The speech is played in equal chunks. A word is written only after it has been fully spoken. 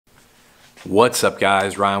What's up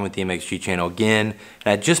guys, Ryan with the MXG channel again,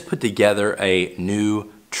 and I just put together a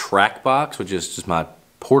new track box, which is just my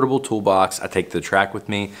portable toolbox. I take the track with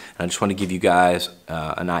me, and I just want to give you guys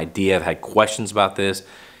an idea. I've had questions about this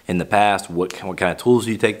in the past. What kind of tools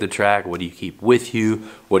do you take the track? What do you keep with you?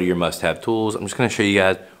 What are your must-have tools? I'm just going to show you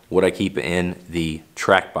guys what I keep in the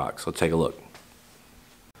track box. Let's take a look.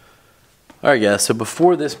 Alright guys, so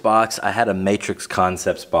before this box I had a Matrix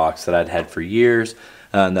Concepts box that I'd had for years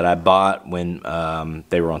that I bought when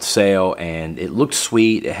they were on sale, and it looked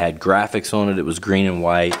sweet. It had graphics on it. It was green and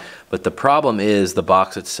white, but the problem is the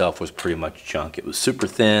box itself was pretty much junk. It was super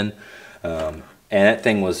thin, and that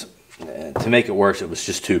thing was, to make it worse, it was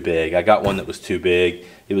just too big. I got one that was too big.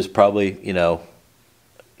 It was probably, you know,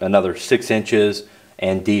 another 6 inches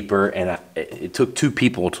and deeper, and it took 2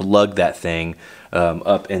 people to lug that thing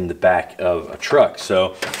up in the back of a truck.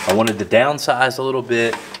 So I wanted to downsize a little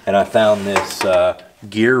bit, and I found this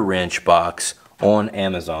gear wrench box on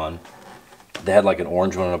Amazon. They had like an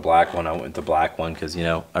orange one and a black one. I went with the black one because, you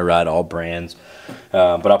know, I ride all brands.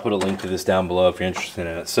 But I'll put a link to this down below if you're interested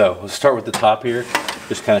in it. So let's start with the top here,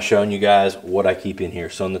 just kind of showing you guys what I keep in here.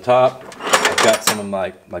 So on the top, I've got some of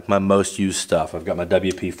my most used stuff. I've got my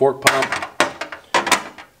WP fork pump.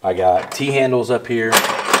 I got T-handles up here.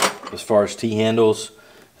 As far as T-handles,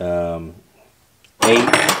 8,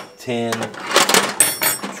 10,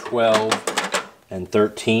 12, and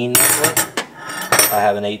 13. I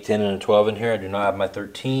have an 8, 10, and a 12 in here. I do not have my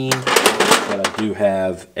 13, but I do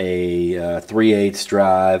have a 3/8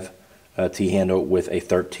 drive T-handle with a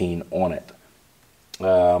 13 on it.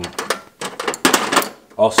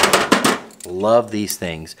 Also, love these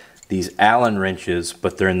things. These Allen wrenches,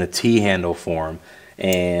 but they're in the T-handle form.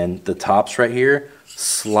 And the tops right here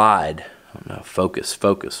slide. Oh no, focus.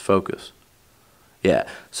 Yeah,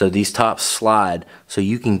 so these tops slide, so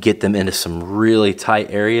you can get them into some really tight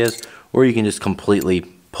areas, or you can just completely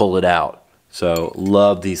pull it out. So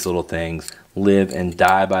love these little things. Live and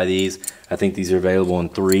die by these. I think these are available in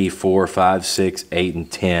 3, 4, 5, 6, 8,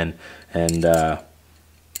 and 10, and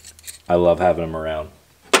I love having them around.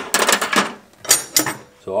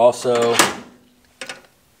 So also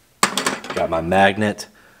got my magnet.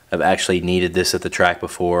 I've actually needed this at the track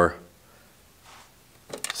before.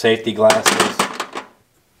 Safety glasses,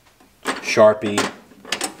 Sharpie.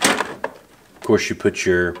 Of course, you put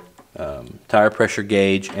your tire pressure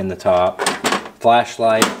gauge in the top.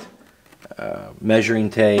 Flashlight, measuring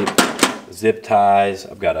tape, zip ties.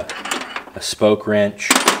 I've got a spoke wrench.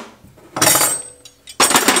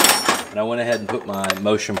 And I went ahead and put my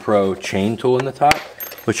Motion Pro chain tool in the top,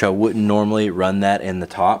 which I wouldn't normally run that in the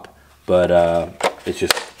top, but it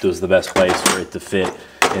just was the best place for it to fit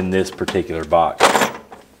in this particular box.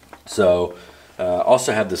 So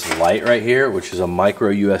also have this light right here, which is a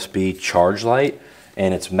micro USB charge light,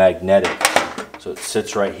 and it's magnetic. So it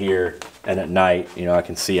sits right here, and at night, you know, I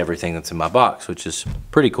can see everything that's in my box, which is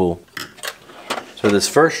pretty cool. So this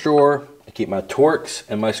first drawer, I keep my Torx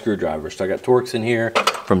and my screwdrivers. So I got Torx in here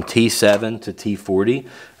from T7 to T40.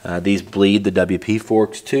 These bleed the WP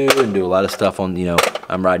forks too, and do a lot of stuff on, you know,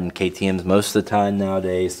 I'm riding KTMs most of the time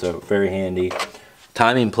nowadays, so very handy.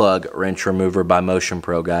 Timing plug wrench remover by Motion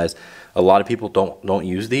Pro, guys. A lot of people don't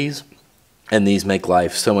use these, and these make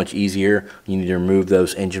life so much easier. You need to remove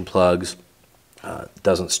those engine plugs.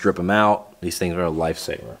 Doesn't strip them out. These things are a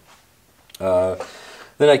lifesaver.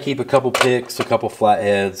 Then I keep a couple picks, a couple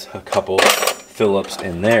flatheads, a couple Phillips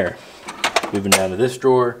in there. Moving down to this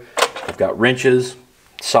drawer, I've got wrenches,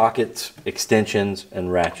 sockets, extensions,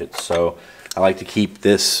 and ratchets. So I like to keep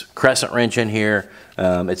this crescent wrench in here.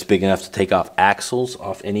 It's big enough to take off axles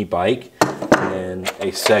off any bike. And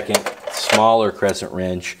a second smaller crescent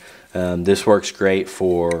wrench. This works great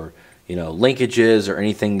for, you know, linkages or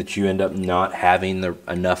anything that you end up not having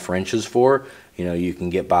enough wrenches for. You know, you can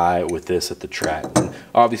get by with this at the track. And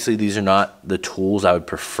obviously, these are not the tools I would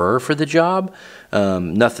prefer for the job.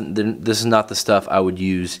 This is not the stuff I would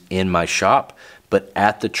use in my shop, but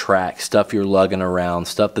at the track, stuff you're lugging around,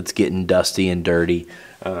 stuff that's getting dusty and dirty,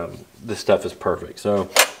 this stuff is perfect. So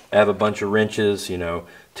I have a bunch of wrenches, you know,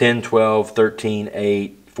 10, 12, 13,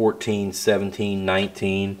 8, 14, 17,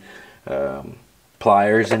 19.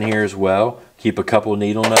 Pliers in here as well. Keep a couple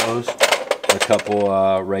needle nose, a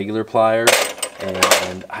couple regular pliers,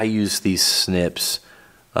 and I use these snips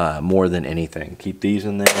more than anything. Keep these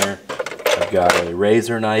in there. I've got a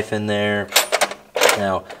razor knife in there.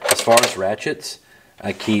 Now, as far as ratchets,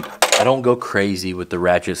 I don't go crazy with the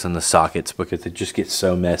ratchets and the sockets because it just gets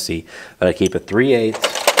so messy. But I keep a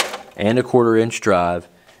 3/8 and a 1/4 inch drive,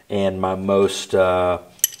 and my most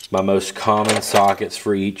common sockets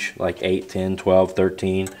for each, like 8, 10, 12,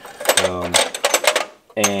 13,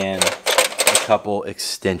 and couple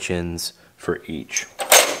extensions for each.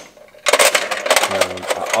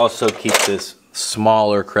 I also keep this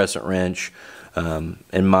smaller crescent wrench.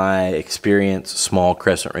 In my experience, small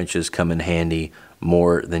crescent wrenches come in handy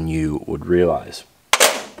more than you would realize.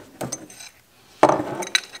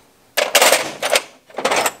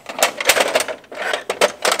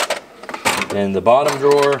 In the bottom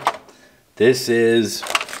drawer, this is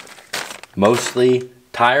mostly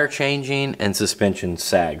tire changing and suspension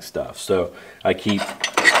sag stuff. So I keep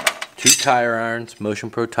 2 tire irons, Motion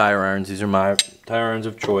Pro tire irons. These are my tire irons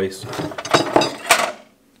of choice.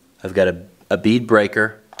 I've got a bead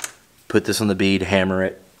breaker. Put this on the bead, hammer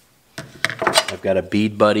it. I've got a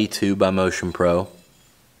Bead Buddy 2 by Motion Pro.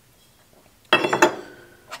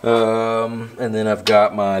 And then I've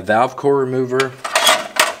got my valve core remover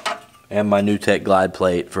and my NewTek glide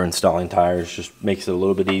plate for installing tires. Just makes it a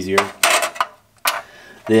little bit easier.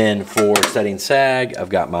 Then for setting sag, I've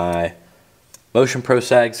got my Motion Pro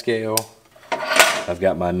sag scale. I've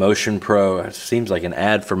got my Motion Pro, it seems like an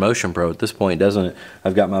ad for Motion Pro at this point, doesn't it?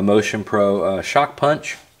 I've got my Motion Pro shock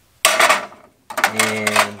punch.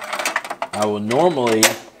 And I will normally,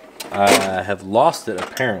 I have lost it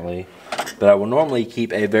apparently, but I will normally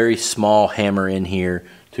keep a very small hammer in here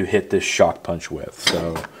to hit this shock punch with.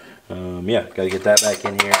 So yeah, got to get that back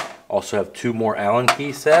in here. Also have 2 more Allen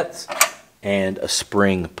key sets and a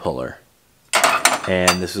spring puller.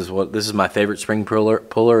 And this is my favorite spring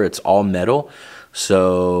puller. It's all metal,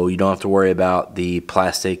 so you don't have to worry about the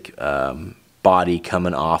plastic body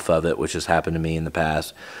coming off of it, which has happened to me in the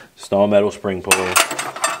past. Just all metal spring puller.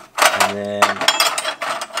 And then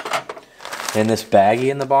in this baggie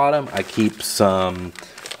in the bottom, I keep some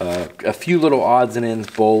a few little odds and ends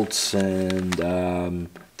bolts and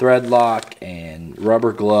thread lock and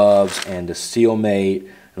rubber gloves and a seal mate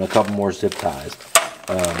and a couple more zip ties.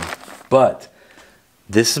 But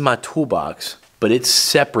this is my toolbox, but it's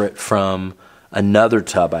separate from another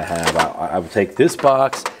tub I have. I will take this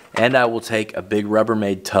box and I will take a big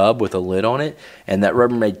Rubbermaid tub with a lid on it, and that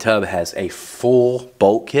Rubbermaid tub has a full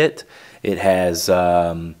bolt kit. It has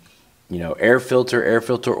you know, air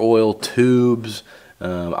filter oil, tubes.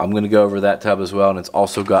 I'm going to go over that tub as well, and it's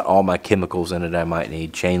also got all my chemicals in it I might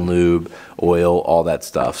need, chain lube, oil, all that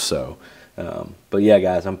stuff. So but yeah,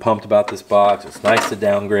 guys, I'm pumped about this box. It's nice to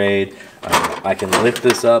downgrade. I can lift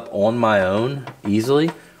this up on my own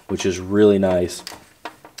easily, which is really nice.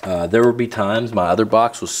 There would be times my other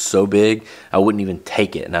box was so big I wouldn't even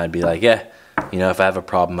take it, and I'd be like, yeah, you know, if I have a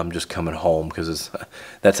problem, I'm just coming home, because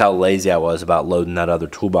that's how lazy I was about loading that other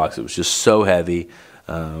toolbox. It was just so heavy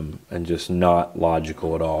and just not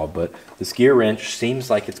logical at all. But this gear wrench seems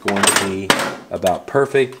like it's going to be about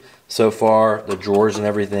perfect so far. The drawers and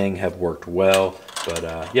everything have worked well.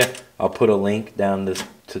 But yeah, I'll put a link down this.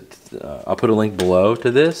 I'll put a link below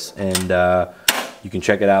to this, and you can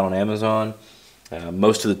check it out on Amazon.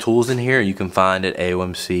 Most of the tools in here you can find at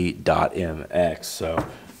aomc.mx. So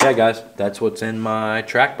yeah, guys, that's what's in my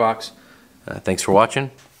track box. Thanks for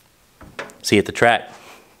watching. See you at the track.